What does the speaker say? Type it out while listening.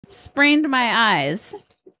Sprained my eyes.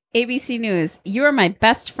 ABC News. You are my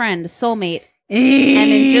best friend, soulmate.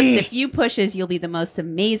 And in just a few pushes, you'll be the most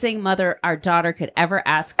amazing mother our daughter could ever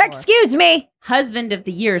ask for. Excuse me. Husband of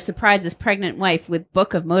the year surprises pregnant wife with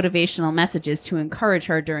book of motivational messages to encourage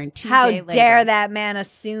her during 2-day labor. How dare that man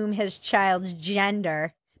assume his child's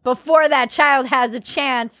gender before that child has a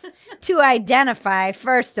chance to identify,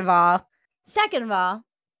 first of all. Second of all,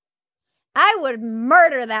 I would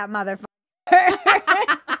murder that motherfucker.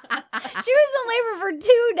 She was in labor for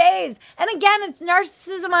 2 days. And again, it's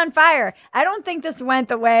narcissism on fire. I don't think this went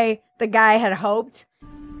the way the guy had hoped.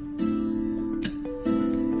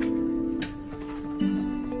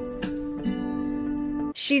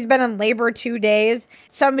 She's been in labor 2 days.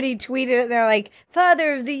 Somebody tweeted it. They're like,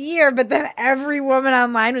 Father of the Year. But then every woman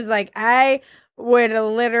online was like, I would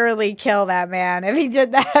literally kill that man if he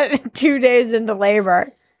did that 2 days into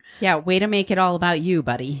labor. Yeah, way to make it all about you,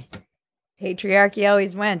 buddy. Patriarchy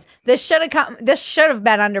always wins. This should have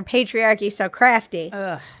been under patriarchy, so crafty.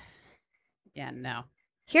 Ugh. Yeah, no.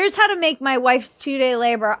 Here's how to make my wife's 2-day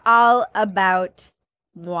labor all about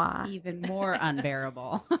moi. Even more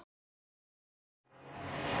unbearable.